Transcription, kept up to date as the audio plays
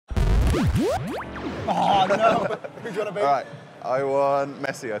Oh, no. Who do you want to be? All right, I want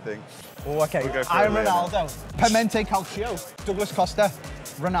Messi, I think. Oh, okay. We'll go for I'm Leo Ronaldo. Pimente Calcio. Douglas Costa.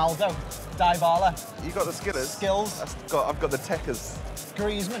 Ronaldo. Dybala. You got the skillers. Skills. I've got the techers.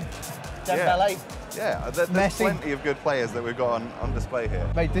 Griezmann. Dembele. Yeah, there's Messi. plenty of good players that we've got on display here.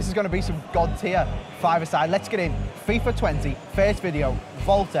 Mate, this is going to be some god tier five-a-side. Let's get in. FIFA 20, first video,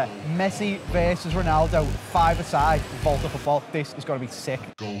 VOLTA, Messi versus Ronaldo, five-a-side, VOLTA football. This is going to be sick.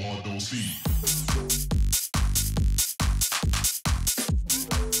 Go hard, don't see.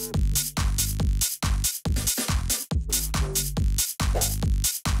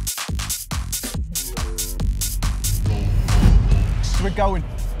 So we're going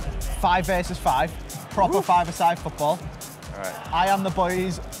 5 versus 5, proper five-a-side football. All right. I am the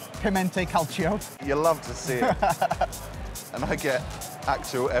boys' Pimente Calcio. You love to see it. And I get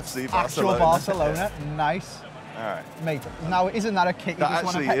actual FC Barcelona. Actual Barcelona, nice. All right. Mate, now isn't that a kit you That just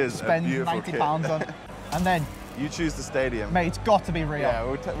want actually to is a spend beautiful £90 kit. on? And then, You choose the stadium. mate, it's got to be Rio. Yeah,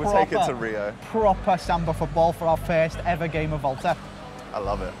 we'll take it to Rio. Proper Samba football for our first ever game of VOLTA. I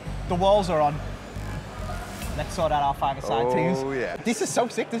love it. The walls are on. Let's sort out our five-a-side teams. Oh, yeah. This is so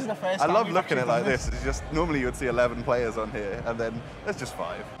sick. This is the first I time love we've looking at it actually like done this. It's just, normally you would see 11 players on here, and then there's just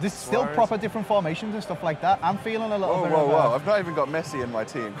 5. There's still Suarez. proper different formations and stuff like that. I'm feeling a little Whoa, bit whoa, of whoa. I've not even got Messi in my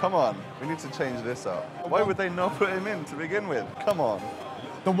team. Come on. We need to change this up. Why would they not put him in to begin with? Come on.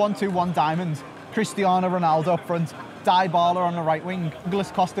 the 1-2-1 diamond. Cristiano Ronaldo up front. Dybala on the right wing.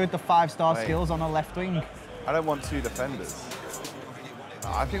 Douglas Costa with the 5-star Mate. skills on the left wing. I don't want 2 defenders.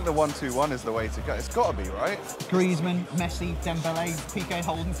 I think the 1-2-1 is the way to go. It's got to be, right? Griezmann, Messi, Dembele, PK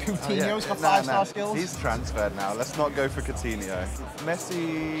Holden, Coutinho's got Nah, 5-star skills. He's transferred now. Let's not go for Coutinho.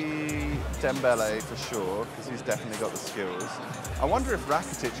 Messi, Dembele for sure, because he's definitely got the skills. I wonder if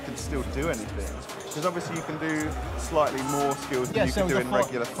Rakitic can still do anything. Because obviously you can do slightly more skills than you can do in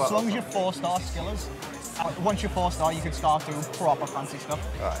regular football. as long as you're 4-star skillers, once you're 4-star, you can start doing proper fancy stuff.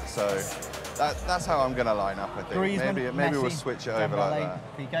 All right, so that's how I'm going to line up, I think. Griezmann, maybe Messi, we'll switch it over like Dembele,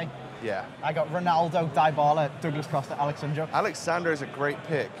 that. PK. Yeah. I got Ronaldo, Dybala, Douglas Costa, Alexandro. Alexander is a great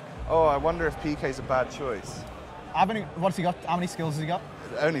pick. Oh, I wonder if PK's a bad choice. What's he got? How many skills has he got?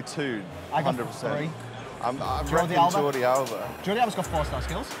 Only 2, I got 100%. 3. I'm Jordi reckoning Alba? Jordi Alba. Jordi Alba's got 4-star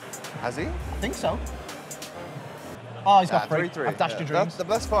skills. Has he? I think so. Oh, he's got 3. 3-3. I've dashed your dreams.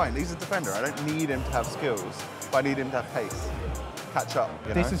 That's fine. He's a defender. I don't need him to have skills, but I need him to have pace. Catch up,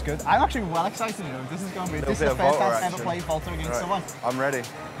 you know? This is good. I'm actually well excited, you know. This is going to be. Little This is bit the of first time VOLTA I've ever action. played VOLTA against Right. someone. I'm ready.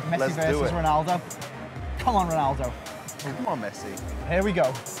 Messi Let's do versus it. Ronaldo. Come on, Ronaldo. Come on, Messi. Here we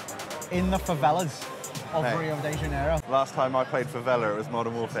go. In the favelas of Hey. Rio de Janeiro. Last time I played Favela, it was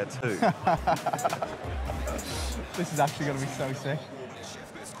Modern Warfare 2. This is actually going to be so sick.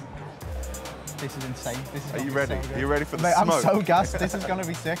 This is insane. This is Are gonna you be ready? so good. Are you ready for the Mate, smoke? I'm so gassed. This is going to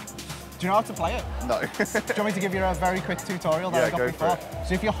be sick. Do you know how to play it? No. Do you want me to give you a very quick tutorial that Yeah, I got go before? for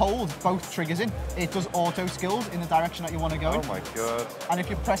So if you hold both triggers in, it does auto skills in the direction that you want to go in. Oh my god. And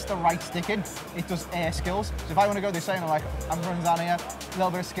if you press the right stick in, it does air skills. So if I want to go this way and I'm running down here, a little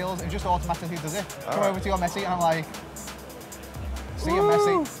bit of skills, it just automatically does it. Come right. over to your Messi and I'm like, see you,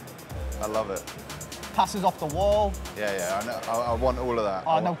 Messi. I love it. Passes off the wall. Yeah, I know. I want all of that.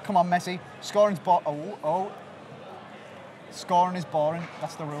 Oh no, come on, Messi. Scoring's Scoring is boring.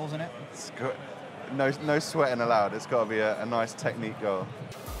 That's the rules, innit? It's good. No sweating allowed. It's got to be a nice technique goal.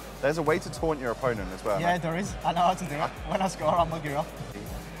 There's a way to taunt your opponent as well. Yeah, there is. I know how to do it. When I score, I'm looking up.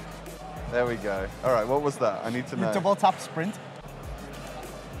 There we go. All right, what was that? I need to know. You double tap sprint.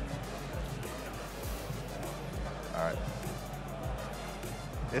 All right.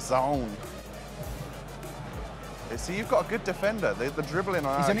 It's on. See, you've got a good defender. The dribbling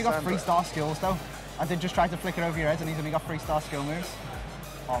on He's only got Alexander. 3-star skills though. I did just try to flick it over your head and he's only got 3-star skill moves.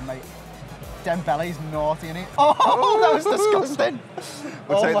 Oh mate. Dembele's naughty, innit? Oh, that was disgusting.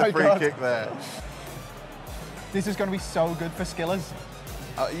 We'll take my the free God. kick there. This is going to be so good for skillers.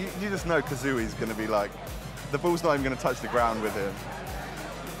 You just know Kazui's going to be like, the ball's not even going to touch the ground with him.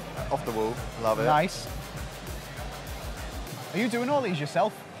 Off the wall, love it. Nice. Are you doing all these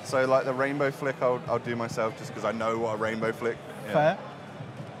yourself? So like the rainbow flick, I'll do myself just because I know what a rainbow flick. Yeah. Fair.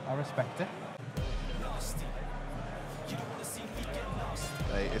 I respect it.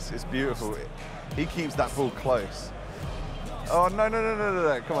 Hey, it's beautiful. He keeps that ball close. Oh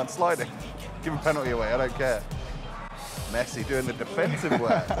no! Come on, sliding. Give a penalty away. I don't care. Messi doing the defensive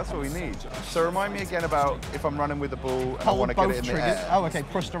work. That's what we need. So remind me again about if I'm running with the ball and I want to get it in the air. Oh, okay.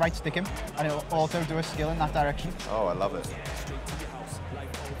 Push the right stick in, and it'll auto do a skill in that direction. Oh, I love it.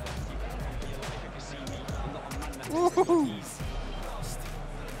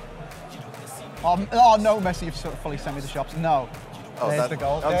 Oh no, Messi, you've sort of fully sent me the shops. No. There's the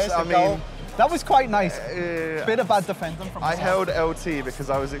goal. There's the goal. That was quite nice. Bit of bad defending from I myself. held LT because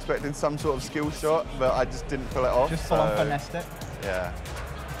I was expecting some sort of skill shot, but I just didn't pull it off. Just full on finessed it. Yeah.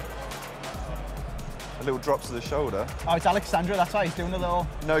 A little drops to the shoulder. Oh, it's Alexandra, that's why he's doing a little...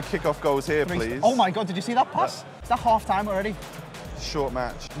 No kickoff goals here, please. Oh my God, did you see that pass? Is that half time already? Short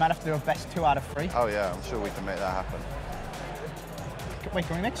match. Might have to do a best 2 out of 3. Oh yeah, I'm sure we can make that happen. Wait,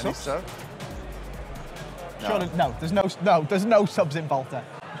 can we make subs? So? No. Surely, no, there's no subs in VOLTA.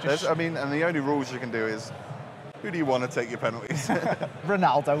 I mean, and the only rules you can do is, who do you want to take your penalties?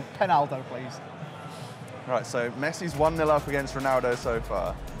 Ronaldo, Penaldo, please. Right, so Messi's 1-0 up against Ronaldo so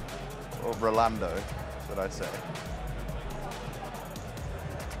far. Or Rolando, should I say.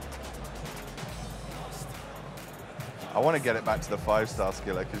 I want to get it back to the 5-star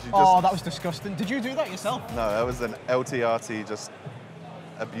skiller because you just... Oh, that was disgusting. Did you do that yourself? No, that was an LTRT, just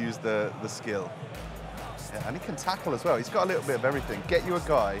abused the skill. Yeah, and he can tackle as well. He's got a little bit of everything. Get you a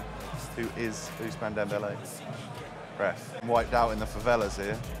guy who's Dembele. Ref. I'm wiped out in the favelas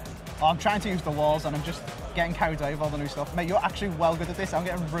here. Oh, I'm trying to use the walls and I'm just getting carried away with all the new stuff. Mate, you're actually well good at this. I'm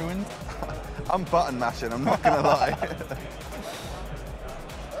getting ruined. I'm button mashing, I'm not going to lie.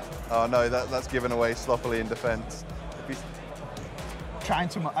 Oh no, that's given away sloppily in defence.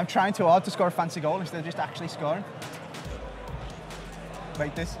 I'm trying too hard to score a fancy goal instead of just actually scoring.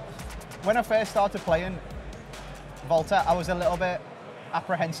 Wait, this. When I first started playing VOLTA, I was a little bit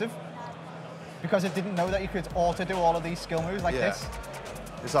apprehensive because I didn't know that you could auto do all of these skill moves like this.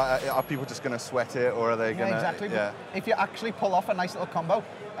 It's like, are people just going to sweat it, or are they going to... Exactly. Yeah. If you actually pull off a nice little combo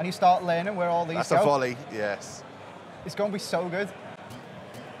and you start learning where all these go... That's a volley, yes. It's going to be so good.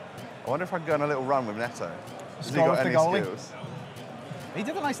 I wonder if I can go on a little run with Neto. Has he got any skills? He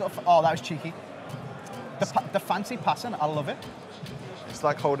did a nice little... Oh, that was cheeky. The fancy passing, I love it. It's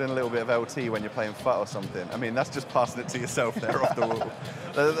like holding a little bit of LT when you're playing FUT or something. I mean, that's just passing it to yourself there off the wall.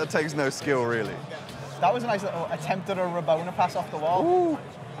 That takes no skill, really. That was a nice little attempt at a Rabona pass off the wall. Ooh.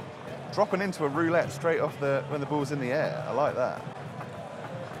 Dropping into a roulette straight off when the ball's in the air. I like that.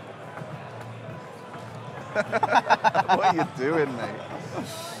 What are you doing, mate?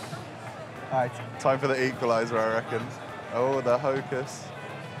 All right. Time for the equaliser, I reckon. Oh, the hocus.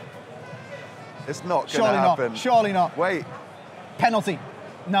 It's not going to happen. Surely not. Wait. Penalty.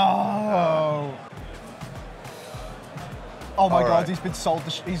 No. Oh my God, he's been sold.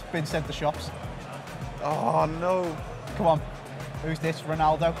 He's been sent to shops. Oh no. Come on. Who's this?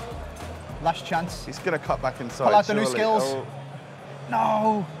 Ronaldo. Last chance. He's going to cut back inside. Pull out the new skills. Oh.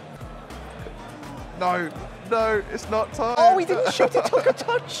 No. No, it's not time. Oh, he didn't shoot. He took a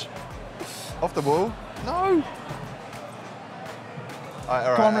touch. Off the wall. No. All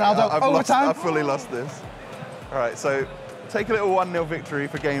right. Come on, Ronaldo. Overtime. I've fully lost this. All right, so take a little 1-0 victory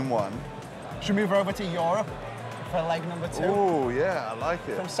for game 1. Should we move over to Europe for leg number 2? Oh, yeah, I like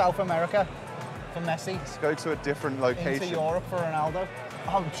it. From South America for Messi. Let's go to a different location. Into Europe for Ronaldo.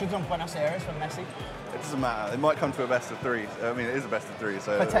 Oh, should have done Buenos Aires for Messi. It doesn't matter. It might come to a best of 3. I mean, it is a best of 3,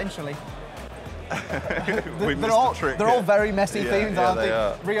 so... Potentially. We missed the trick. They're all very Messi themed, aren't they?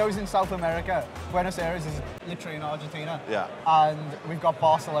 Are. Rio's in South America. Buenos Aires is literally in Argentina. Yeah. And we've got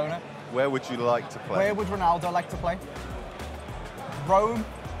Barcelona. Where would you like to play? Where would Ronaldo like to play? Rome.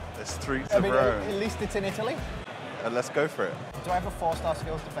 The streets of Rome. At least it's in Italy. Let's go for it. Do I have a 4-star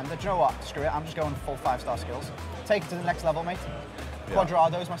skills defender? Do you know what? Screw it. I'm just going full 5-star skills. Take it to the next level, mate. Yeah.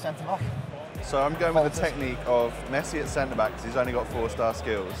 Quadrado's my centre back. So I'm going with the technique of Messi at centre back because he's only got 4-star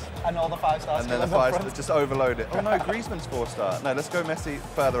skills. And all the 5-star skills. And then the 5-star, just overload it. Oh no, Griezmann's 4-star. No, let's go Messi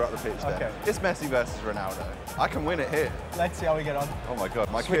further up the pitch then. Okay. It's Messi versus Ronaldo. I can win it here. Let's see how we get on. Oh my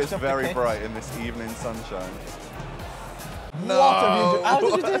God, my kit's very bright in this evening sunshine. No! What have you done? How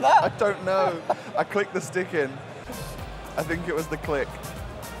did you do that? I don't know. I clicked the stick in. I think it was the click.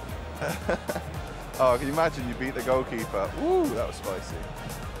 Oh, can you imagine you beat the goalkeeper? Ooh, that was spicy.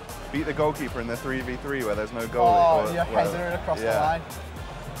 Beat the goalkeeper in the 3v3 where there's no goalie. Oh, you're heading it across the line.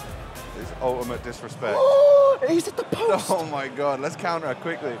 It's ultimate disrespect. Oh, he's at the post. Oh my God, let's counter her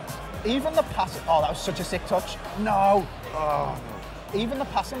quickly. Even the pass, oh, that was such a sick touch. No. Oh, no. Even the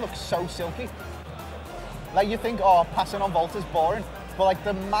passing looks so silky. Like you think, oh, passing on VOLTA's boring, but like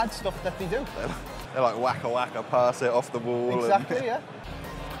the mad stuff that they do. They're like wacka, pass it off the wall. Exactly, yeah.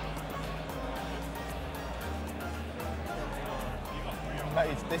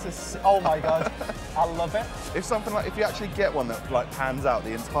 Mate, this is, oh my God, I love it. If you actually get one that like pans out,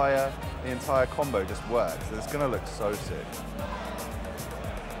 the entire combo just works. It's gonna look so sick.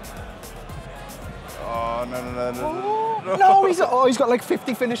 Oh no! No, he's got like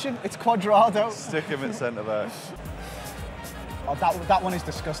 50 finishing. It's Quadrado. Stick him at centre back. Oh, that one is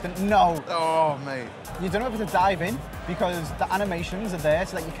disgusting. No. Oh mate. You don't know if to dive in. because the animations are there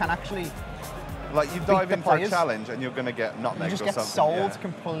so that you can actually Like, you dive the in for a players. challenge and you're going to get nutmegged you just or get something. sold yeah.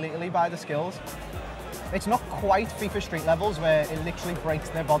 completely by the skills. It's not quite FIFA Street levels where it literally breaks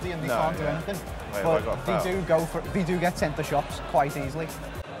their body and they can't do anything. Wait, I got but fouled. they do get sent to shops quite easily.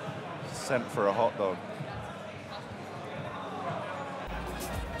 Sent for a hot dog.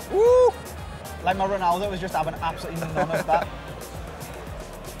 Woo! Like my Ronaldo was just having absolutely none of that.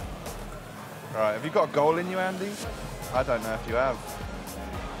 Right, have you got a goal in you, Andy? I don't know if you have.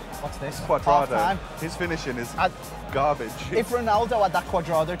 What's this? Quadrado. Half-time. His finishing is garbage. If Ronaldo had that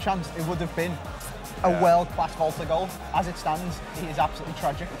Quadrado chance, it would have been a world-class VOLTA goal. As it stands, he is absolutely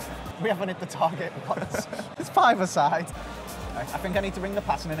tragic. We haven't hit the target. It's 5-a-side. I think I need to bring the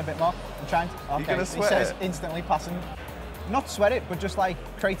passing in a bit more. I'm trying to, okay, You're gonna he sweat says it? instantly passing. Not sweat it, but just like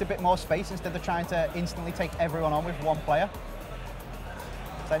create a bit more space instead of trying to instantly take everyone on with one player.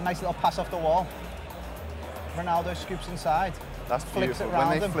 It's like a nice little pass off the wall. Ronaldo scoops inside. That's flicks beautiful. it When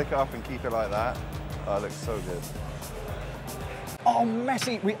round they him. flick it up and keep it like that, oh, it looks so good. Oh,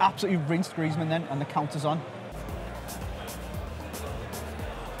 Messi! We absolutely rinsed Griezmann then, and the counter's on.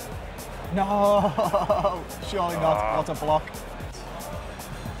 No! Surely not. What a block.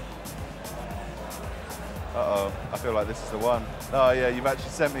 Uh-oh, I feel like this is the one. Oh yeah, you've actually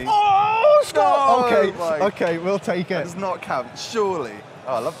sent me. Oh, score! No, Okay, we'll take That it. does not count, surely.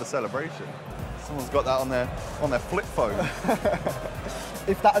 Oh, I love the celebration. Someone's got that on their flip phone.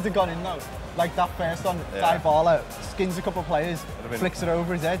 If that had gone in though, like that first on Dybala, skins a couple of players, been- flicks it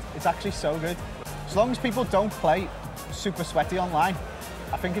over his head, it's actually so good. As long as people don't play super sweaty online,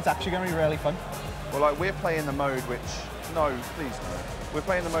 I think it's actually going to be really fun. Well, like, we're playing the mode which, no, please no. We're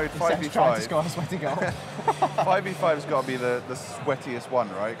playing the mode Instead of trying to 5v5. score a sweaty goal. 5v5's got to be the sweatiest one,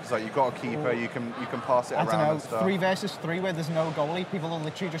 right? Because like, you've got a keeper, you can pass it I around don't know, and stuff. 3 versus 3 where there's no goalie, people will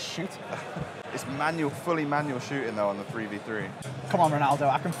literally just shoot. It's manual, fully manual shooting though on the 3v3. Come on, Ronaldo,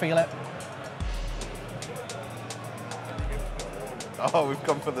 I can feel it. Oh, we've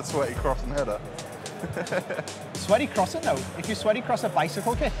gone for the sweaty cross and header. Sweaty crossing though, if you sweaty cross a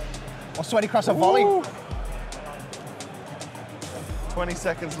bicycle kick, or sweaty cross a volley. Ooh. 20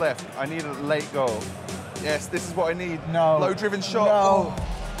 seconds left. I need a late goal. Yes, this is what I need. No. Low driven shot. No. Oh.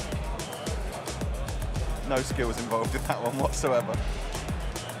 No skills involved in that one whatsoever.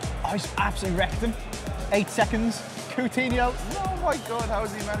 Oh, he's absolutely wrecked him. 8 seconds, Coutinho. Oh my God, how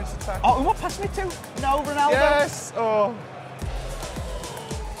has he managed to tackle? Oh, what passed me to? No, Ronaldo. Yes! Oh.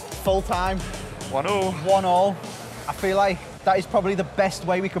 Full time, 1-0. 1-1. I feel like that is probably the best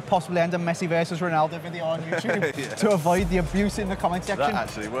way we could possibly end a Messi versus Ronaldo video on YouTube Yeah. to avoid the abuse in the comment section. That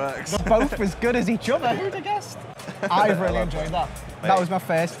actually works. They're both as good as each other. Who'd have guessed? I've really enjoyed that. That was my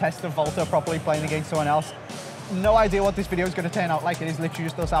first test of VOLTA properly playing against someone else. No idea what this video is going to turn out like. It is literally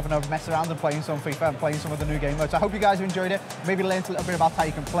just us having a mess around and playing some FIFA and playing some of the new game modes. I hope you guys have enjoyed it. Maybe learned a little bit about how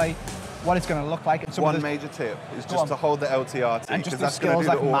you can play, what it's going to look like. And some One of the, major tip is Go just on. to hold the LTRT And because just the that's going to skills do the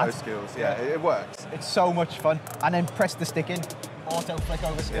like auto mad. skills. Yeah, it works. It's so much fun. And then press the stick in, auto flick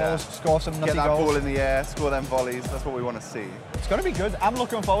over skills, Yeah. score some nutty Get that goals. ball in the air, score them volleys. That's what we want to see. It's going to be good. I'm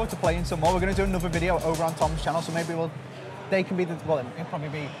looking forward to playing some more. We're going to do another video over on Tom's channel, so maybe they can be the, well, it'll probably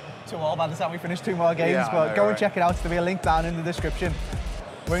be 2-2 by the time we finish 2 more games, Yeah, I but know, go and right? check it out. There'll be a link down in the description.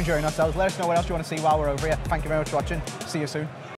 We're enjoying ourselves. Let us know what else you want to see while we're over here. Thank you very much for watching. See you soon.